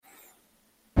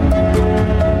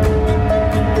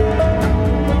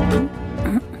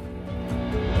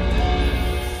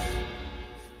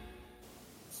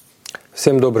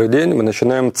Всем добрый день. Мы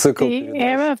начинаем цикл. The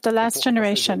era of the last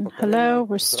generation. Hello,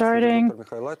 we're starting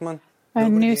a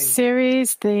new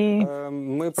series, the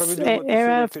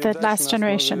era of the last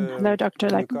generation. Hello, Dr.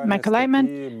 Michael Leitman.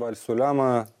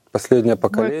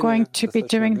 We're going to be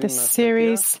doing this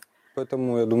series,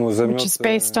 which is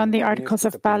based on the articles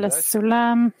of Bala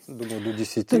Sulam,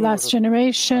 the last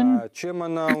generation.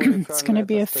 It's going to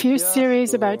be a few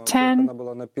series, about 10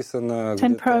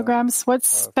 programs. What's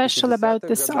special about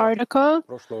this article?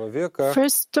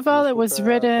 First of all, it was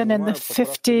written in the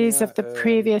 50s of the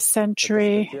previous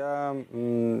century. To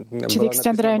the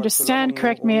extent that I understand,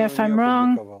 correct me if I'm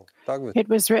wrong, it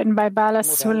was written by Bala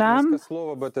Sulam,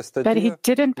 but he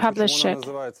didn't publish it.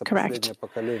 Correct.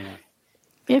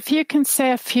 If you can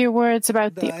say a few words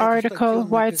about the article,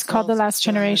 why it's called The Last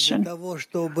Generation.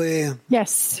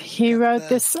 Yes, he wrote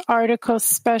this article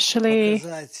specially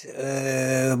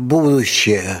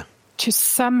to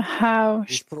somehow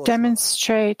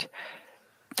demonstrate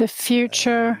the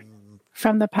future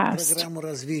from the past.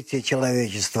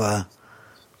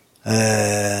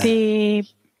 The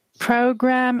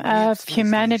program of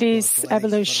humanity's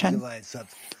evolution,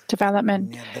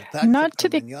 development, not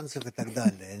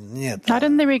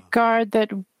in the regard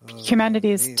that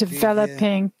humanity is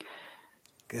developing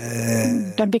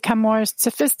and become more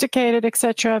sophisticated,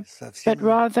 etc., but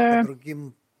rather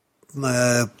in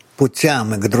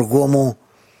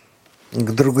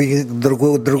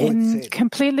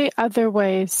completely other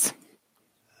ways,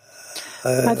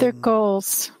 other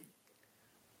goals.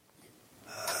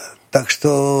 Так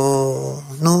что,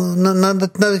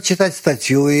 надо читать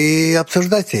статью и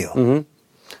обсуждать ее.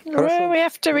 We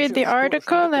have to read the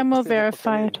article and we'll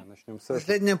verify it.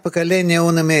 Последнее поколение,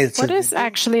 он имеется. What is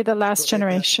actually the last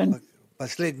generation?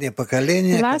 Последнее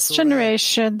поколение. The last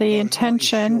generation, the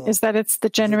intention is that it's the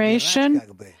generation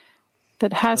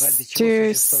that has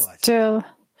to still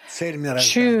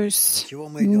choose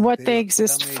what they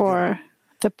exist for.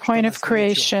 The point of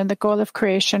creation, the goal of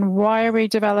creation. Why are we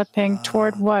developing?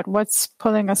 Toward what? What's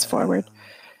pulling us forward?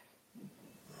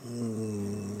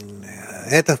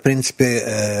 Это, в принципе,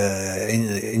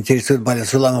 интересует Бала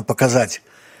Сулама показать,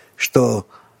 что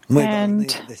мы. And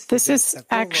this is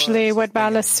actually what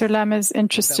Bala Sulam is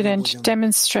interested in, to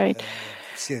demonstrate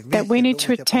that we need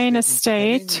to attain a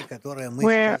state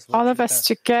where all of us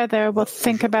together will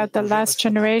think about the last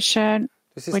generation,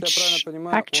 which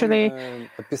actually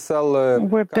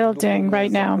we're building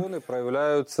right now.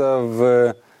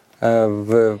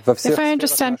 If I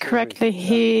understand correctly,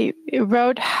 he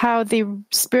wrote how the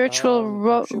spiritual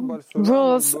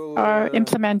rules are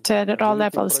implemented at all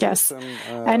levels, yes.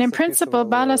 And in principle,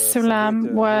 Bala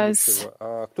Sulam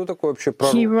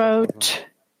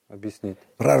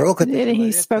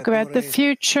he spoke about the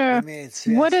future.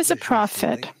 What is a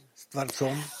prophet?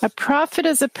 A prophet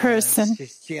is a person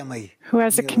who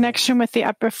has a connection with the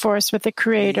upper force, with the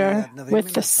Creator,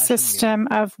 with the system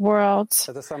of worlds.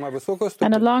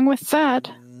 And along with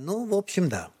that,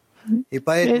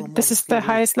 this is the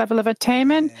highest level of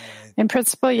attainment? In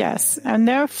principle, yes. And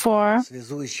therefore,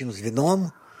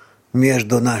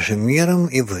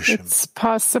 it's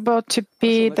possible to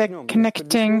be the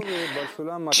connecting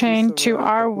chain to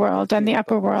our world and the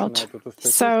upper world.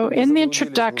 So in the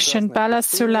introduction, Bala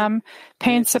Sulam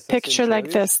paints a picture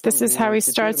like this. This is how he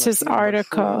starts his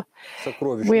article.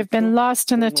 We have been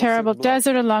lost in the terrible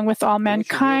desert along with all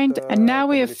mankind, and now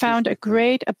we have found a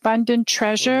great abundant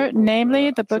treasure,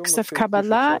 namely the books of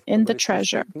Kabbalah in the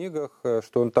treasure.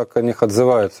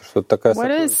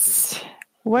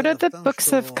 What are the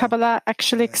books of Kabbalah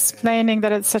actually explaining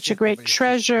that it's such a great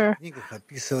treasure?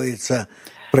 The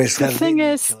thing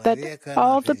is that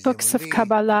all the books of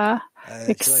Kabbalah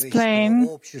explain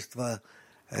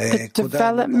the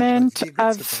development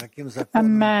of a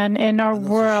man in our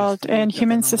world, in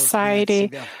human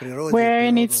society, where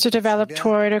he needs to develop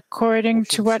toward, according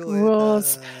to what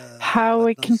rules, how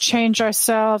we can change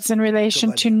ourselves in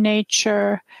relation to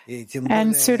nature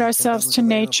and suit ourselves to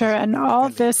nature, and all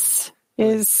this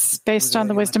is based on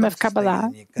the wisdom of Kabbalah.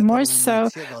 More so,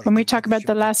 when we talk about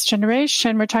the last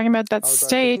generation, we're talking about that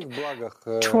state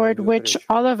toward which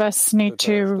all of us need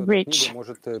to reach.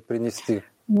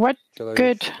 What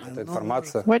good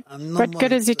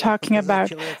is he talking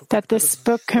about that this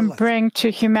book can bring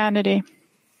to humanity?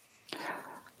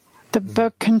 The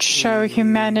book can show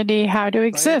humanity how to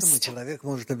exist.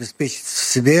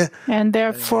 And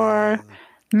therefore,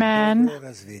 man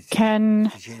can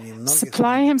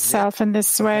supply himself in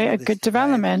this way a good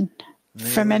development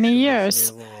for many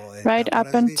years, right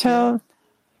up until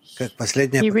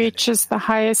he reaches the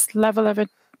highest level of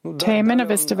attainment of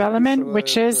his development,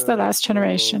 which is the last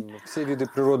generation.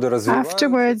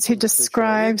 Afterwards, he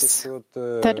describes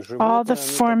that all the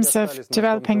forms of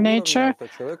developing nature,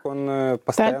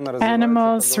 that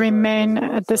animals remain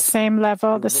at the same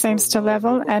level, the same still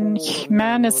level, and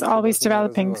man is always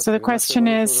developing. So the question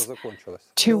is,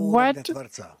 to what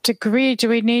degree do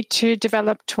we need to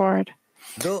develop toward?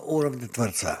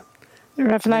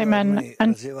 Rav Lyman,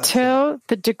 until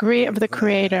the degree of the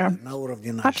Creator.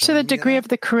 Up to the degree of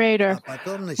the Creator,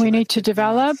 we need to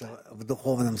develop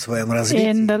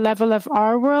in the level of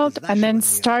our world and then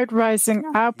start rising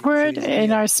upward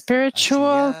in our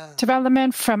spiritual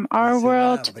development from our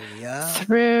world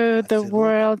through the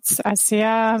world's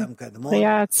Asiyah,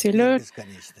 Briah, Tzilut,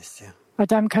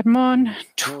 Adam Kadmon,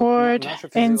 toward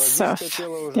Ein Sof,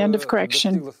 the end of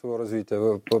correction.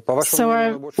 So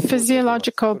our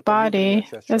physiological body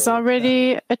has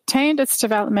already attained its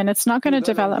development. It's not going to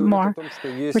develop more.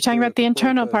 We're talking about the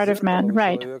internal part of man,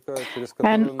 right?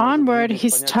 And onward,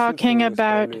 he's talking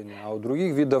about,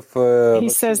 he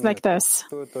says like this.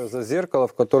 He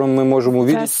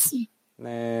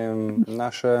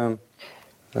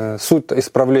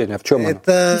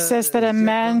says that a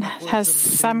man has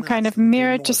some kind of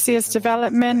mirror to see his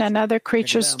development and other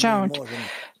creatures don't.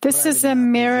 This is a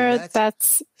mirror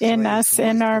that's in us,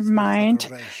 in our mind,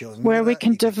 where we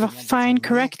can define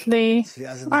correctly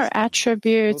our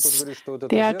attributes,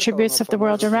 the attributes of the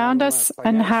world around us,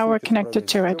 and how we're connected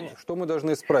to it.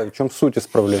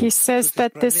 He says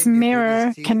that this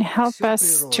mirror can help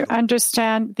us to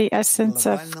understand the essence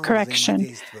of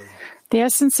correction. The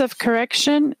essence of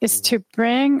correction is to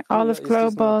bring all of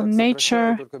global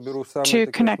nature to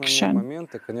connection.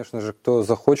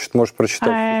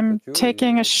 I'm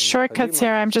taking a shortcut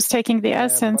here. I'm just taking the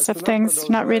essence of things,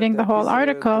 not reading the whole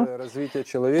article.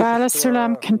 Baal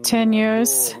HaSulam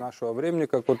continues.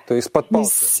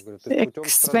 He's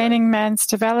explaining man's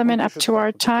development up to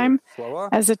our time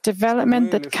as a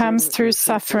development that comes through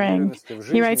suffering.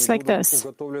 He writes like this,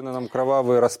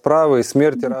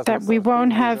 that we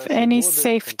won't have any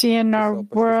safety in our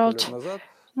world,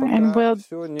 and we'll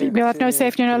have no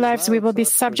safety in our lives. We will be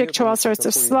subject to all sorts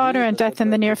of slaughter and death in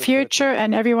the near future,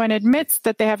 and everyone admits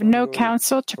that they have no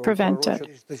counsel to prevent it.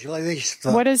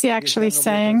 What is he actually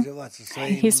saying?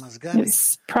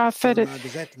 His prophet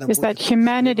is that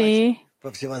humanity,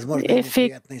 if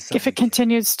it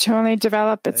continues to only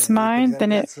develop its mind,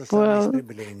 then it will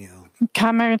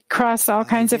come across all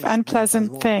kinds of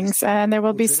unpleasant things, and there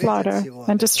will be slaughter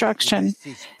and destruction.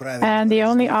 And the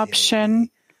only option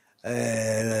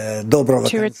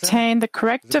to attain the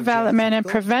correct development and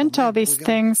prevent all these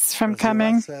things from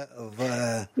coming,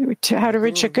 to how to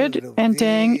reach a good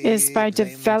ending, is by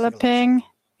developing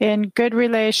in good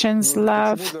relations,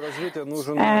 love,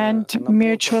 and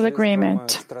mutual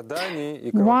agreement.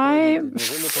 Why,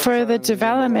 for the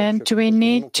development, do we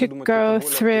need to go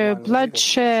through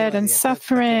bloodshed and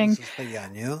suffering?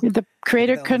 The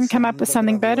Creator couldn't come up with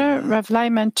something better, Rav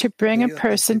Lyman, to bring a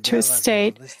person to a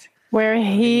state where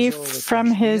he, from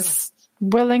his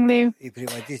willingly,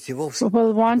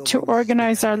 will want to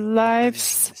organize our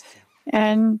lives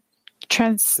and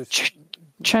transfer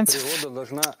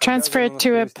it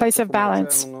to a place of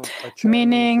balance,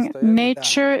 meaning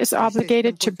nature is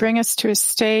obligated to bring us to a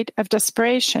state of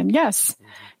desperation, yes,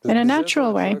 in a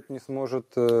natural way.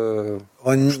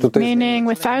 Meaning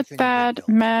without that,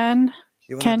 man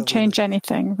can't change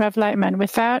anything. Rav Lyman,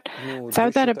 without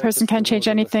that, a person can't change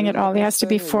anything at all. He has to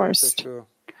be forced.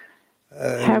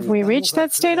 Have we reached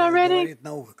that state already?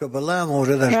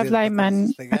 Rav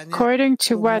Lyman, according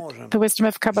to what the wisdom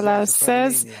of Kabbalah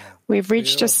says, we've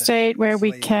reached a state where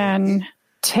we can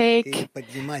take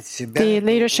the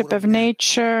leadership of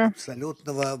nature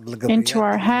into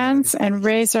our hands and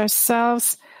raise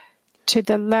ourselves to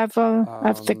the level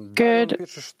of the good,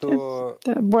 the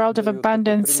world of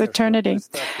abundance, eternity.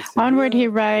 Onward, he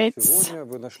writes,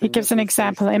 he gives an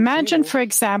example. Imagine, for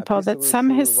example, that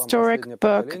some historic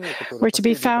book were to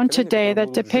be found today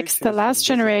that depicts the last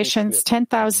generations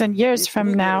 10,000 years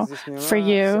from now for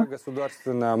you,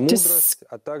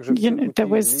 the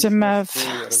wisdom of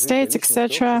states,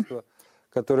 etc.,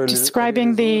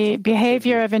 describing the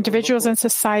behavior of individuals in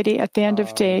society at the end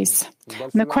of days.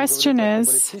 And the question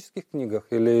is,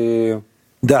 Baal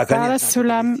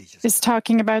HaSulam is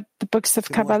talking about the books of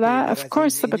Kabbalah. Of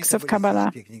course, the books of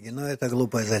Kabbalah.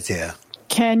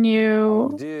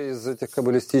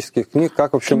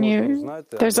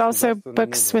 There's also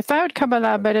books without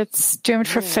Kabbalah, but it's doomed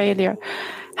for failure.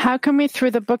 How can we,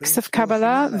 through the books of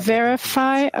Kabbalah,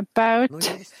 verify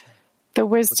about the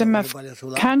wisdom of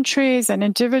countries and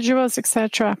individuals,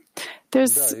 etc.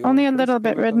 There's only a little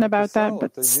bit written about that,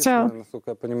 but still,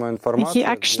 he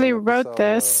actually wrote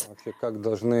this.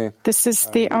 This is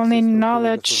the only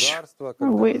knowledge,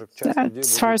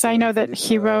 as far as I know, that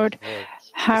he wrote,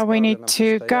 how we need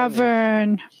to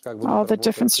govern all the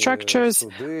different structures,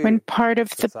 when part of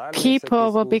the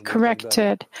people will be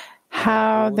corrected,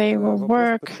 how they will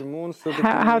work,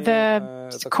 how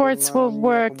the courts will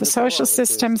work, the social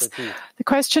systems. The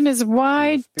question is,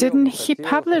 why didn't he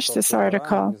publish this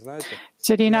article?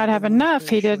 Did he not have enough?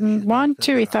 He didn't want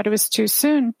to. He thought it was too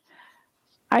soon.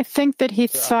 I think that he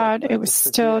thought it was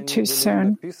still too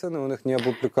soon.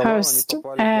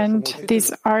 And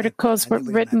these articles were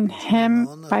written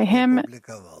by him,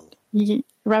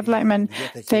 Rav Lightman.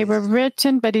 They were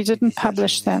written, but he didn't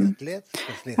publish them.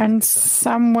 And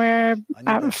somewhere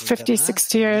 50,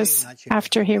 60 years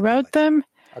after he wrote them,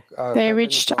 they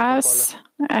reached us,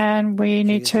 and we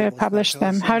need to publish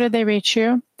them. How did they reach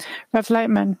you? Rav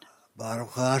Lightman.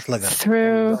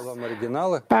 Through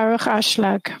Baruch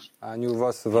Ashlag,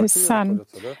 his son.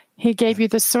 He gave you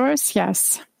the source?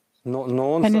 Yes.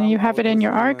 And then you have it in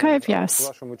your archive?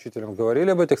 Yes.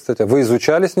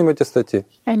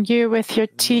 And you, with your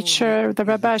teacher, the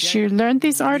Rabash, you learned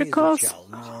these articles?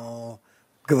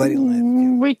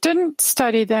 We didn't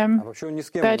study them,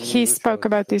 but he spoke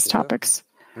about these topics.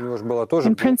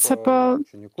 In principle,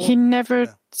 he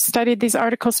never studied these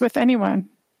articles with anyone,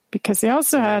 because he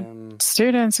also had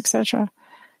students, etc.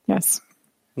 Yes.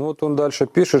 Onward,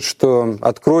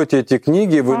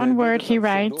 he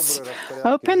writes,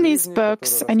 open these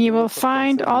books and you will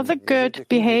find all the good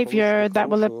behavior that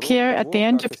will appear at the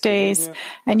end of days,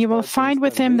 and you will find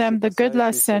within them the good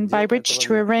lesson by which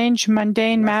to arrange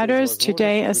mundane matters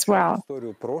today as well.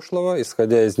 We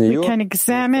can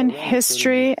examine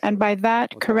history and by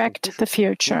that correct the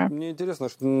future.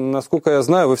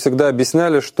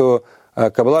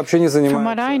 From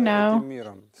what I know,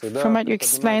 from what you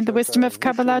explained, the wisdom of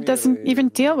Kabbalah doesn't even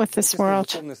deal with this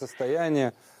world,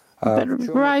 but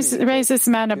raises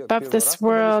man above this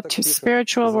world to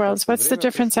spiritual worlds. What's the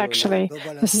difference, actually?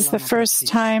 This is the first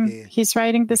time he's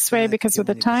writing this way because of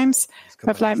the times.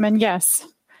 Rav Lightman, yes.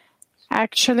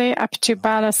 Actually, up to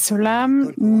Bala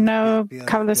Sulam, no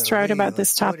Kabbalist wrote about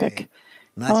this topic.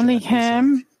 Only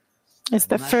him is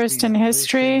the first in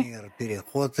history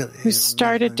who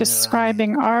started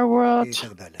describing our world,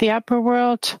 the upper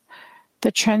world,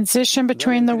 the transition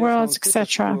between the worlds,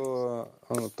 etc.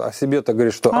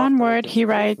 Onward, he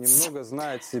writes, I,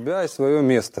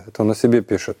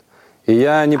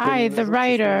 the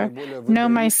writer, know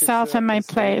myself and my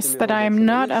place, that I am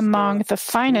not among the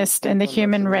finest in the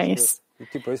human race.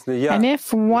 And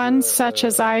if one such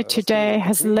as I today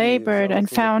has labored and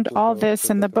found all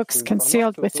this in the books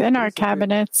concealed within our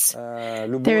cabinets,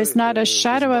 there is not a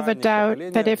shadow of a doubt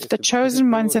that if the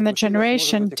chosen ones in the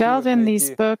generation delve in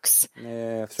these books,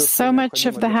 so much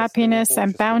of the happiness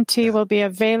and bounty will be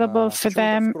available for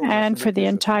them and for the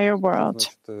entire world.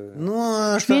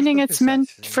 Meaning it's meant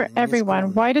for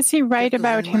everyone. Why does he write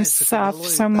about himself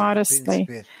so modestly?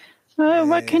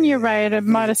 What can you write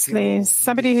modestly?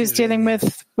 Somebody who's dealing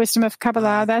with wisdom of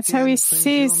Kabbalah, that's how he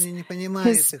sees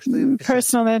his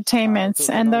personal attainments.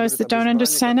 And those that don't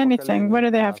understand anything, what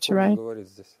do they have to write?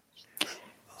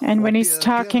 And when he's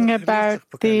talking about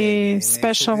the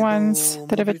special ones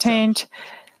that have attained,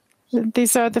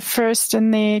 these are the first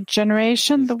in the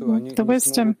generation, the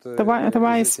wisdom, the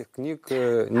wise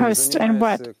host. And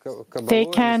what? They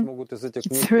can,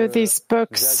 through these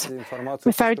books,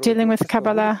 without dealing with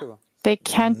Kabbalah, they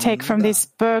can take from these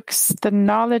books the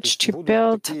knowledge to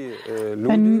build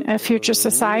a future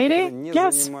society?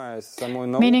 Yes.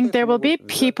 Meaning there will be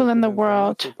people in the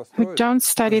world who don't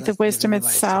study the wisdom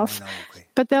itself,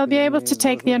 but they'll be able to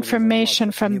take the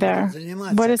information from there.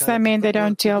 What does that mean, they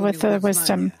don't deal with the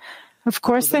wisdom? Of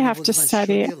course they have to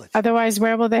study. Otherwise,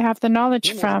 where will they have the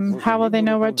knowledge from? How will they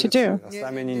know what to do?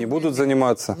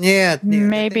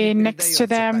 Maybe next to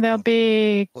them there'll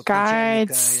be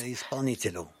guides.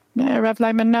 Rav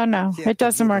Lightman, no. It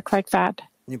doesn't work like that.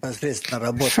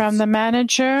 From the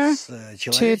manager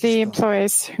to the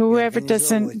employees, whoever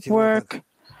doesn't work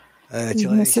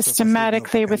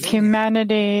systematically with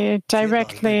humanity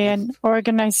directly and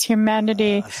organize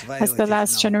humanity as the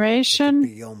last generation,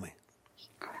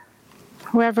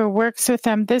 whoever works with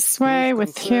them this way,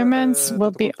 with humans,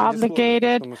 will be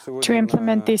obligated to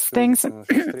implement these things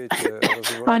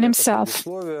on himself,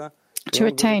 to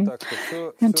attain.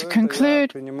 And to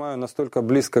conclude, he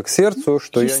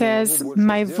says,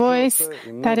 my voice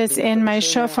that is in my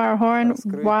shofar horn,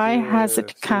 why has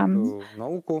it come?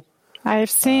 I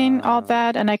have seen all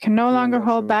that, and I can no longer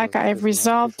hold back. I have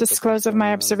resolved, disclose of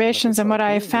my observations and what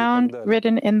I have found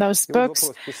written in those books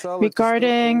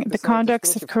regarding the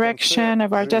conducts of correction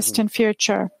of our destined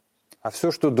future.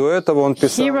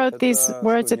 He wrote these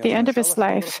words at the end of his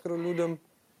life. And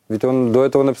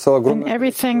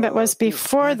everything that was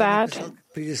before that,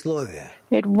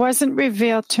 it wasn't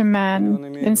revealed to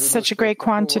man in such a great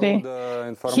quantity.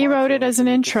 He wrote it as an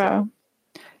intro,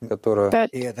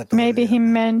 but maybe he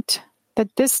meant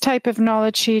that this type of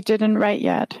knowledge he didn't write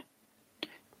yet.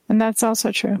 And that's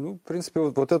also true.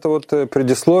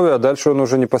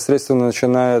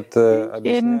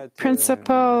 In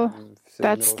principle,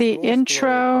 that's the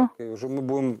intro. He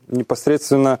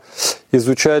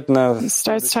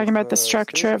starts talking about the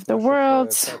structure of the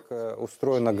world.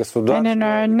 And in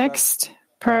our next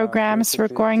programs, we're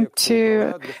going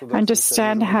to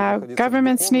understand how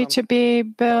governments need to be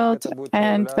built,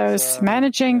 and those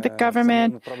managing the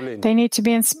government, they need to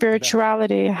be in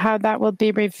spirituality, how that will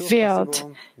be revealed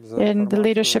in the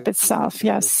leadership itself.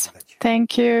 Yes.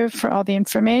 Thank you for all the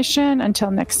information.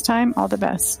 Until next time, all the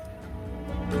best.